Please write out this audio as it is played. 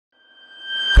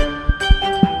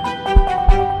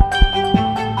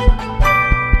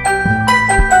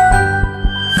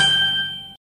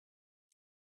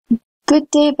Good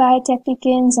day,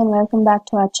 biotechnicans, and welcome back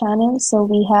to our channel. So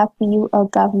we have for you a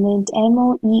government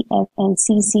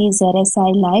MoEF&CC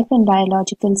ZSI Life and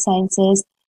Biological Sciences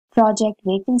project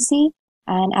vacancy,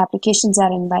 and applications are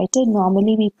invited.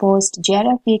 Normally we post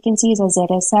JRF vacancies, or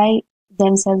ZSI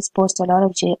themselves post a lot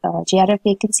of JRF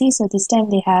vacancies. So this time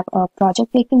they have a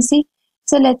project vacancy.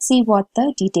 So let's see what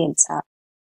the details are.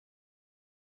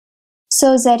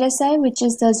 So ZSI, which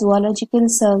is the Zoological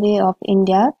Survey of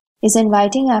India, is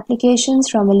inviting applications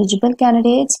from eligible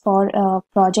candidates for a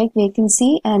project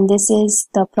vacancy, and this is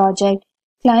the project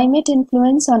Climate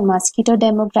Influence on Mosquito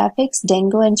Demographics,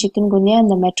 Dengue and Chikungunya in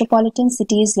the Metropolitan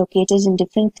Cities Located in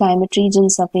Different Climate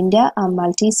Regions of India, a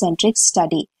multi-centric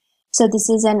study. So this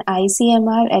is an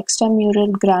ICMR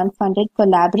extramural grant-funded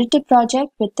collaborative project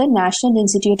with the National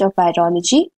Institute of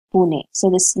Virology, Pune.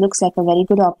 So this looks like a very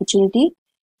good opportunity.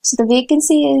 So the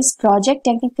vacancy is project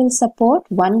technical support.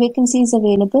 One vacancy is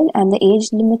available, and the age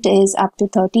limit is up to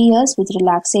 30 years with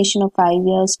relaxation of 5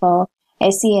 years for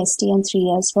SC, ST and 3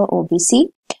 years for OBC.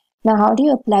 Now, how do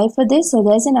you apply for this? So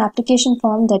there's an application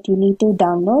form that you need to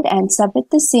download and submit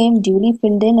the same duly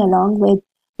filled in along with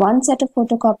one set of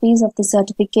photocopies of the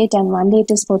certificate and one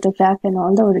latest photograph and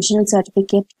all the original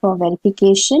certificate for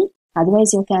verification.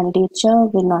 Otherwise, your candidature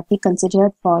will not be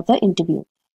considered for the interview.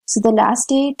 So the last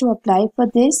day to apply for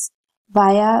this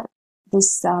via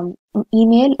this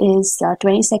email is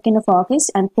 22nd of August,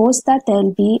 and post that there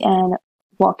will be a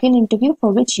walk-in interview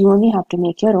for which you only have to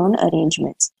make your own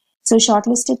arrangements. So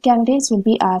shortlisted candidates will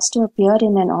be asked to appear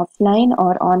in an offline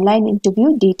or online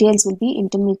interview. Details will be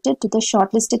intimated to the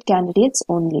shortlisted candidates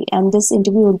only, and this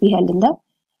interview will be held in the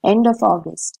end of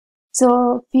August.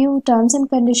 So few terms and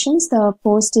conditions. The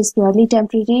post is purely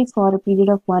temporary for a period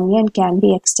of 1 year and can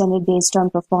be extended based on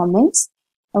performance.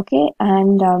 Okay,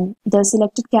 and the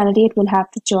selected candidate will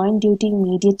have to join duty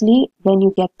immediately when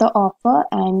you get the offer,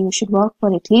 and you should work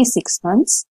for at least 6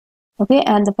 months. Okay,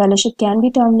 and the fellowship can be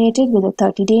terminated with a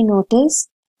 30-day notice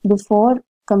before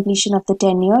completion of the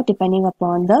tenure depending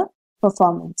upon the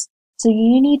performance. So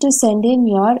you need to send in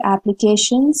your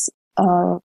applications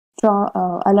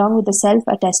along with the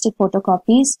self-attested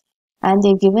photocopies, and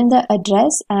they've given the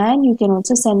address, and you can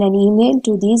also send an email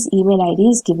to these email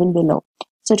IDs given below.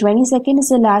 So 22nd is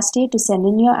the last day to send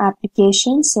in your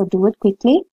applications, so do it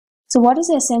quickly. So what is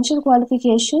the essential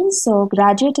qualifications? So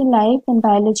graduate in life and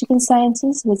biological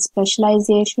sciences with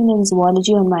specialization in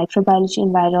zoology or microbiology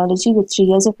and virology with 3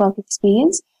 years of work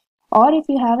experience, or if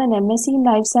you have an MSc in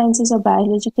Life Sciences or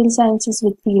Biological Sciences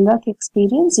with fieldwork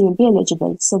experience, you will be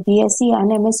eligible. So BSc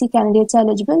and MSc candidates are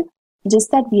eligible,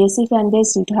 just that BSc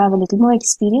candidates need to have a little more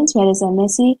experience, whereas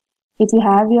MSc, if you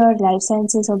have your Life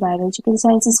Sciences or Biological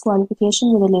Sciences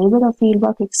qualification with a little bit of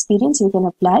fieldwork experience, you can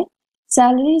apply.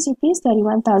 Salary is rupees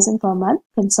 31,000 per month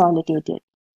consolidated.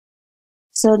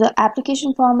 So the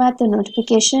application format, the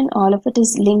notification, all of it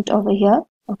is linked over here.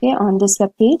 Okay, on this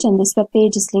web page, and this web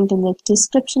page is linked in the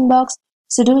description box.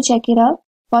 So do check it out.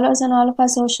 Follow us on all of our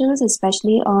socials,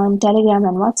 especially on Telegram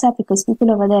and WhatsApp, because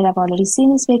people over there have already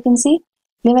seen this vacancy.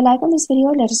 Leave a like on this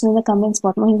video. Let us know in the comments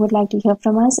what more you would like to hear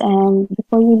from us. And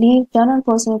before you leave, turn on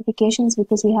post notifications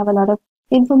because we have a lot of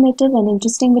informative and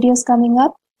interesting videos coming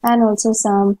up, and also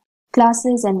some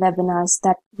classes and webinars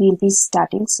that we'll be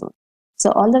starting soon.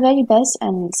 So all the very best,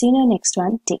 and we'll see you in our next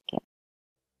one. Take care.